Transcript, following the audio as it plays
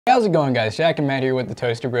How's it going, guys? Jack and Matt here with the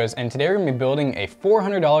Toaster Bros, and today we're going to be building a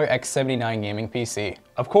 $400 X79 gaming PC.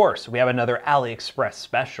 Of course, we have another Aliexpress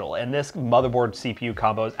special, and this motherboard CPU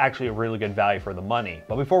combo is actually a really good value for the money.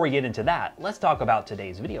 But before we get into that, let's talk about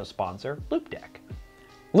today's video sponsor, Loupedeck.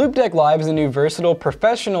 Loupedeck Live is a new versatile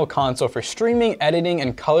professional console for streaming, editing,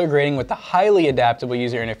 and color grading with a highly adaptable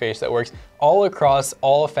user interface that works all across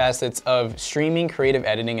all facets of streaming, creative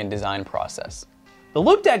editing, and design process. The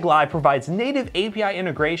Loupedeck Live provides native API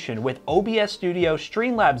integration with OBS Studio,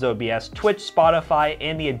 Streamlabs OBS, Twitch, Spotify,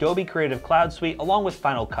 and the Adobe Creative Cloud Suite, along with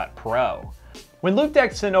Final Cut Pro. When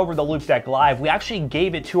Loupedeck sent over the Loupedeck Live, we actually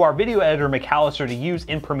gave it to our video editor McAllister to use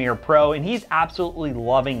in Premiere Pro, and he's absolutely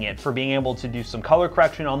loving it for being able to do some color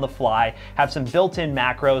correction on the fly, have some built-in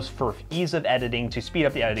macros for ease of editing to speed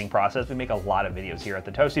up the editing process. We make a lot of videos here at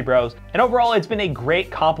the Toasty Bros, and overall it's been a great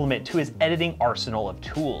complement to his editing arsenal of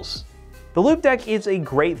tools. The Loupedeck is a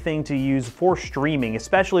great thing to use for streaming,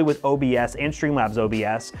 especially with OBS and Streamlabs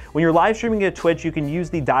OBS. When you're live streaming at Twitch, you can use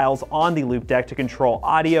the dials on the Loupedeck to control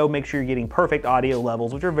audio, make sure you're getting perfect audio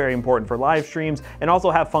levels, which are very important for live streams, and also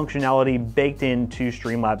have functionality baked into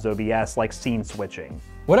Streamlabs OBS like scene switching.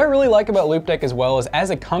 What I really like about Loupedeck as well is,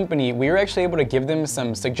 as a company, we were actually able to give them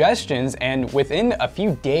some suggestions, and within a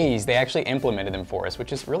few days, they actually implemented them for us,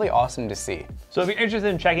 which is really awesome to see. So if you're interested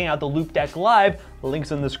in checking out the Loupedeck Live, the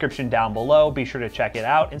link's in the description down below. Be sure to check it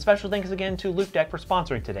out. And special thanks again to Loupedeck for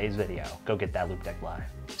sponsoring today's video. Go get that Loupedeck Live.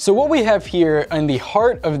 So what we have here in the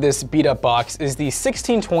heart of this beat up box is the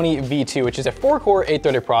 1620 V2, which is a 4-core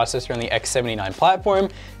 8-threaded processor on the X79 platform,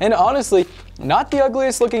 and honestly, not the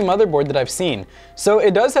ugliest looking motherboard that I've seen. So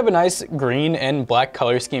it does have a nice green and black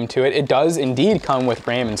color scheme to it. It does indeed come with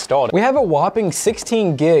RAM installed. We have a whopping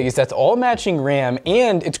 16 gigs that's all matching RAM,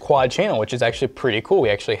 and it's quad channel, which is actually pretty cool. We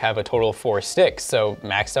actually have a total of 4 sticks, so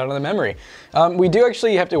maxed out on the memory. We do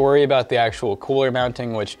actually have to worry about the actual cooler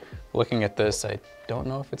mounting, which, looking at this, I don't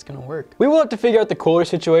know if it's gonna work. We will have to figure out the cooler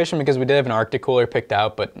situation because we did have an Arctic cooler picked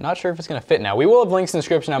out, but not sure if it's gonna fit now. We will have links in the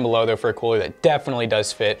description down below though for a cooler that definitely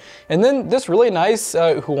does fit. And then this really nice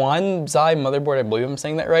Huanzai motherboard, I believe I'm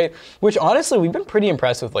saying that right, which honestly we've been pretty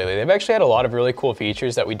impressed with lately. They've actually had a lot of really cool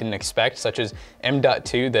features that we didn't expect, such as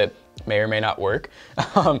M.2 that may or may not work.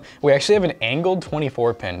 We actually have an angled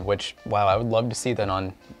 24 pin, which, wow, I would love to see that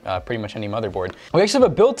on pretty much any motherboard. We actually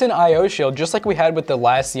have a built-in I/O shield, just like we had with the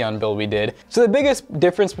last Xeon build we did. So the biggest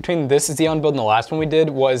difference between this Xeon build and the last one we did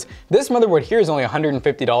was this motherboard here is only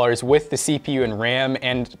 $150 with the CPU and RAM,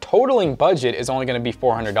 and totaling budget is only gonna be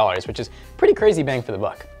 $400, which is pretty crazy bang for the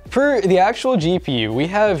buck. For the actual GPU, we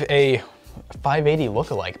have a 580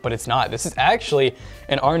 lookalike, but it's not. This is actually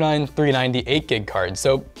an R9 390 8GB card.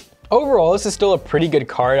 So overall, this is still a pretty good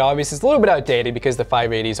card. Obviously, it's a little bit outdated because the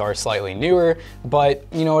 580s are slightly newer, but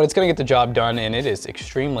you know what, it's gonna get the job done, and it is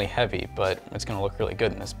extremely heavy, but it's gonna look really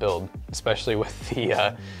good in this build, especially with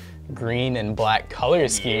the green and black color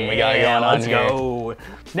scheme we got going on here. Let's go.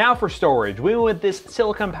 Now for storage, we went with this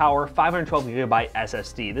Silicon Power 512GB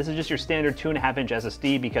SSD. This is just your standard 2.5-inch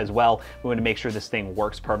SSD because, well, we want to make sure this thing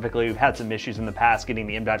works perfectly. We've had some issues in the past getting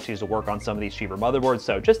the M.2s to work on some of these cheaper motherboards,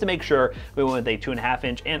 so just to make sure, we went with a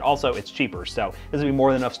 2.5-inch, and also it's cheaper. So this will be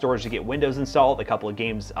more than enough storage to get Windows installed, a couple of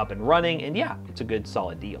games up and running, and yeah, it's a good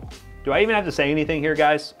solid deal. Do I even have to say anything here,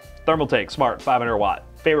 guys? Thermaltake Smart 500 watt.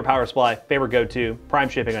 Favorite power supply, favorite go-to, prime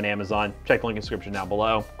shipping on Amazon. Check the link in the description down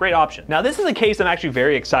below. Great option. Now this is a case I'm actually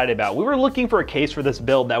very excited about. We were looking for a case for this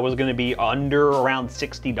build that was gonna be under around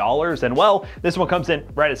 $60, and well, this one comes in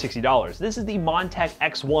right at $60. This is the Montech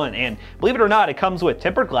X1, and believe it or not, it comes with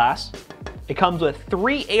tempered glass, it comes with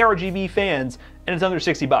 3 ARGB fans, and it's under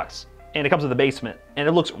 60 bucks. And it comes with a basement, and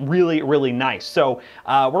it looks really, really nice. So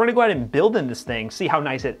we're gonna go ahead and build in this thing, see how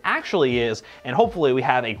nice it actually is, and hopefully we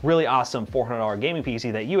have a really awesome $400 gaming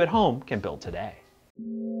PC that you at home can build today.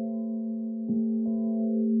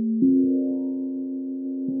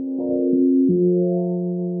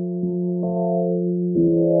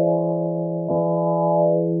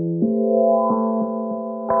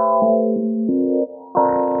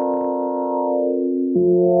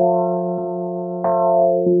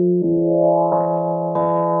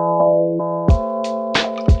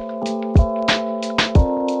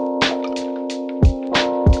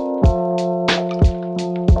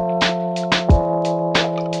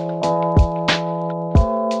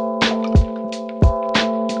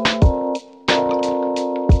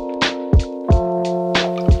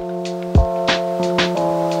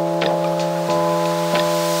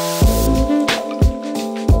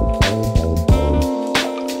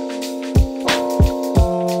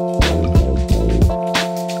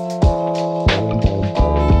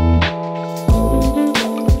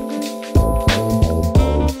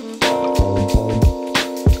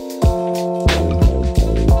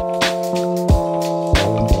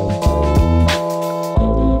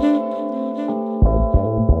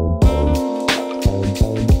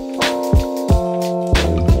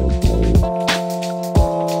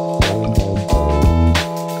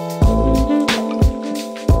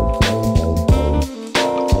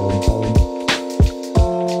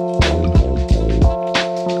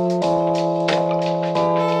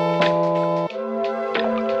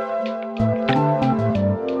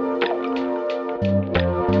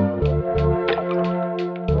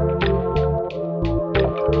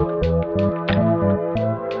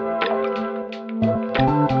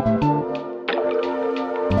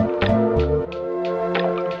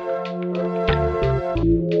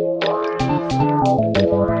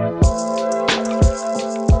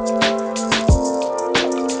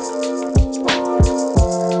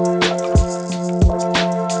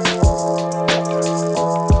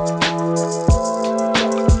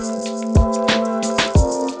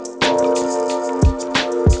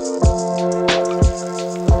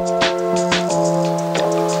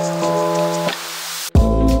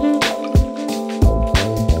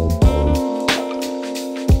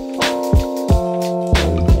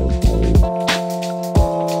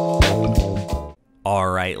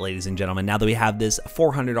 right, ladies and gentlemen, now that we have this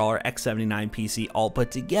 $400 X79 PC all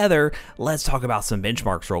put together, let's talk about some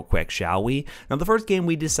benchmarks real quick, shall we? Now, the first game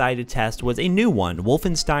we decided to test was a new one,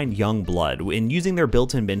 Wolfenstein Youngblood. And using their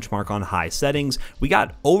built-in benchmark on high settings, we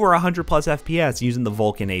got over 100 plus FPS using the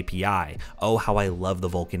Vulkan API. Oh, how I love the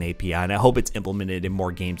Vulkan API, and I hope it's implemented in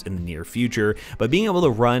more games in the near future. But being able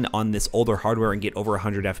to run on this older hardware and get over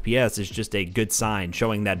 100 FPS is just a good sign,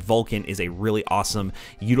 showing that Vulkan is a really awesome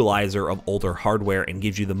utilizer of older hardware and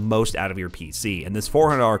gives you the most out of your PC. And this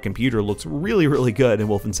 $400 computer looks really, really good in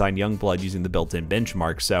Wolfenstein Youngblood using the built-in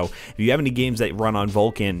benchmark. So if you have any games that run on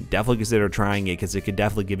Vulkan, definitely consider trying it, because it could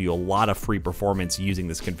definitely give you a lot of free performance using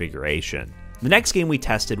this configuration. The next game we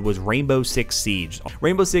tested was Rainbow Six Siege.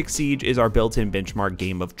 Rainbow Six Siege is our built-in benchmark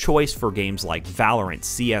game of choice for games like Valorant,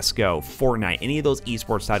 CSGO, Fortnite, any of those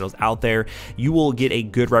esports titles out there. You will get a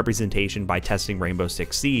good representation by testing Rainbow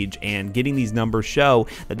Six Siege, and getting these numbers show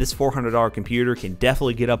that this $400 computer can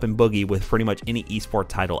definitely get up and boogie with pretty much any esports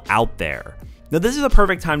title out there. Now, this is a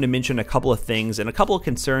perfect time to mention a couple of things and a couple of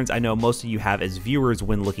concerns I know most of you have as viewers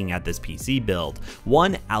when looking at this PC build.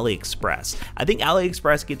 One, AliExpress. I think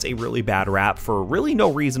AliExpress gets a really bad rap for really no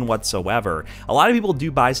reason whatsoever. A lot of people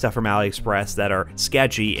do buy stuff from AliExpress that are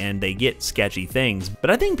sketchy and they get sketchy things, but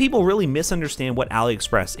I think people really misunderstand what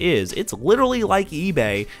AliExpress is. It's literally like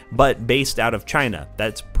eBay, but based out of China.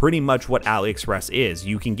 That's pretty much what AliExpress is.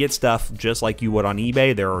 You can get stuff just like you would on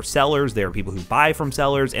eBay. There are sellers, there are people who buy from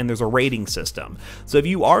sellers, and there's a rating system. So if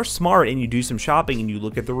you are smart and you do some shopping and you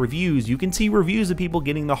look at the reviews, you can see reviews of people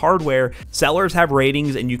getting the hardware. Sellers have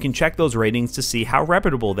ratings, and you can check those ratings to see how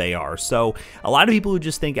reputable they are. So a lot of people who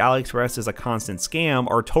just think AliExpress is a constant scam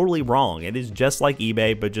are totally wrong. It is just like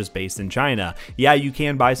eBay, but just based in China. Yeah, you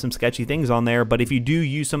can buy some sketchy things on there, but if you do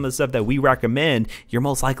use some of the stuff that we recommend, you're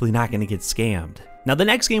most likely not going to get scammed. Now, the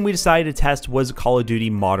next game we decided to test was Call of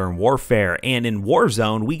Duty Modern Warfare, and in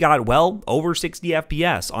Warzone, we got, well, over 60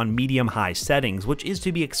 FPS on medium-high settings, which is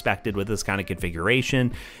to be expected with this kind of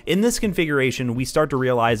configuration. In this configuration, we start to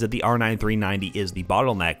realize that the R9 390 is the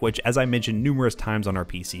bottleneck, which, as I mentioned numerous times on our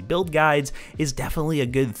PC build guides, is definitely a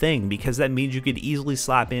good thing, because that means you could easily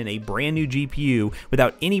slap in a brand new GPU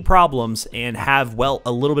without any problems and have, well,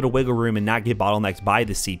 a little bit of wiggle room and not get bottlenecked by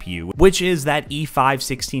the CPU, which is that E5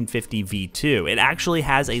 1650 V2. It actually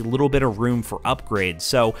has a little bit of room for upgrades.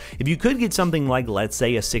 So if you could get something like, let's say,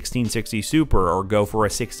 a 1660 Super, or go for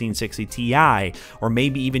a 1660 Ti, or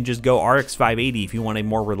maybe even just go RX 580 if you want a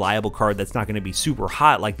more reliable card that's not going to be super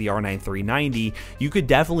hot like the R9 390, you could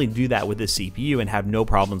definitely do that with this CPU and have no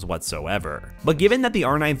problems whatsoever. But given that the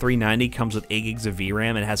R9 390 comes with 8 gigs of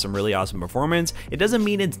VRAM and has some really awesome performance, it doesn't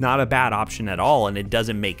mean it's not a bad option at all, and it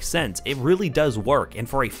doesn't make sense. It really does work, and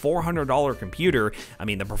for a $400 computer, I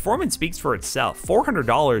mean, the performance speaks for itself.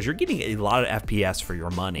 $400, you're getting a lot of FPS for your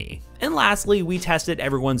money. And lastly, we tested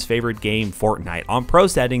everyone's favorite game, Fortnite, on pro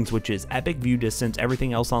settings, which is epic view distance,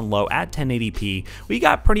 everything else on low at 1080p. We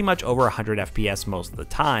got pretty much over 100 FPS most of the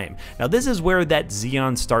time. Now, this is where that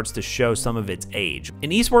Xeon starts to show some of its age. In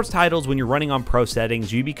esports titles, when you're running on pro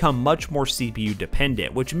settings, you become much more CPU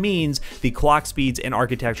dependent, which means the clock speeds and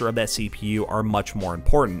architecture of that CPU are much more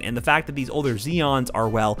important. And the fact that these older Xeons are,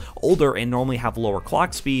 well, older and normally have lower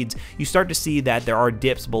clock speeds, you start to see that there are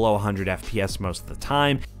dips below 100 FPS most of the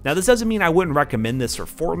time. Now, this doesn't mean I wouldn't recommend this for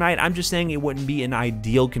Fortnite. I'm just saying it wouldn't be an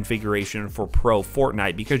ideal configuration for pro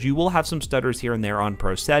Fortnite, because you will have some stutters here and there on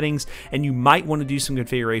pro settings, and you might want to do some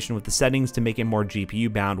configuration with the settings to make it more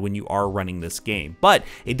GPU bound when you are running this game. But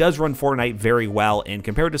it does run Fortnite very well, and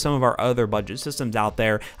compared to some of our other budget systems out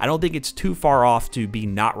there, I don't think it's too far off to be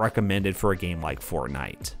not recommended for a game like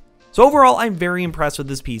Fortnite. So overall, I'm very impressed with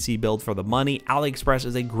this PC build for the money. AliExpress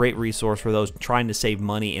is a great resource for those trying to save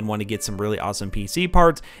money and want to get some really awesome PC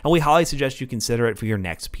parts, and we highly suggest you consider it for your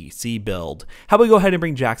next PC build. How about we go ahead and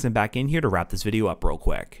bring Jackson back in here to wrap this video up real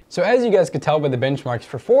quick. So as you guys could tell by the benchmarks,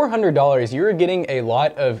 for $400, you're getting a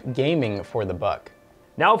lot of gaming for the buck.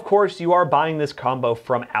 Now, of course, you are buying this combo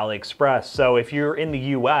from AliExpress, so if you're in the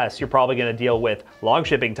US, you're probably going to deal with long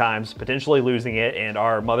shipping times, potentially losing it, and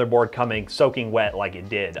our motherboard coming soaking wet like it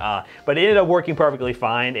did. But it ended up working perfectly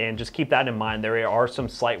fine, and just keep that in mind. There are some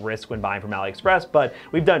slight risks when buying from AliExpress, but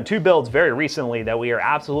we've done 2 builds very recently that we are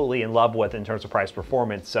absolutely in love with in terms of price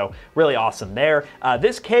performance, so really awesome there.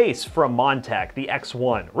 This case from Montech, the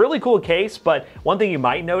X1, really cool case, but one thing you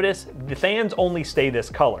might notice, the fans only stay this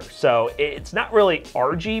color, so it's not really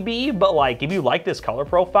RGB, but like if you like this color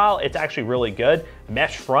profile, it's actually really good.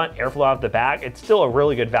 Mesh front, airflow out the back, it's still a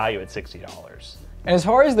really good value at $60. And as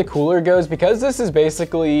far as the cooler goes, because this is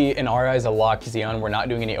basically, in our eyes, a locked Xeon, we're not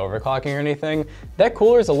doing any overclocking or anything, that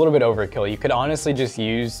cooler is a little bit overkill. You could honestly just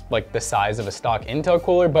use like the size of a stock Intel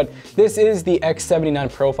cooler, but this is the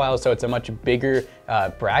X79 profile, so it's a much bigger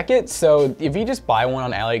bracket. So if you just buy one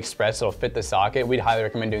on Aliexpress, it'll fit the socket. We'd highly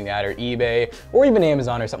recommend doing that, or eBay, or even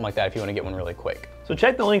Amazon or something like that if you want to get one really quick. So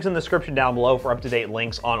check the links in the description down below for up-to-date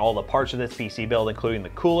links on all the parts of this PC build, including the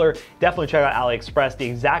cooler. Definitely check out AliExpress. The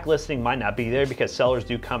exact listing might not be there because sellers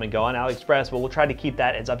do come and go on AliExpress, but we'll try to keep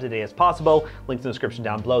that as up-to-date as possible. Links in the description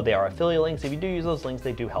down below. They are affiliate links. If you do use those links,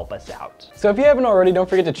 they do help us out. So if you haven't already, don't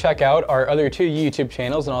forget to check out our other 2 YouTube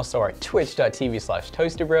channels and also our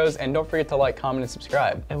twitch.tv/toasterbros. And don't forget to like, comment, and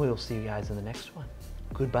subscribe. And we will see you guys in the next one.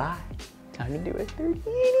 Goodbye. Time to do a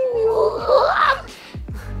 3080.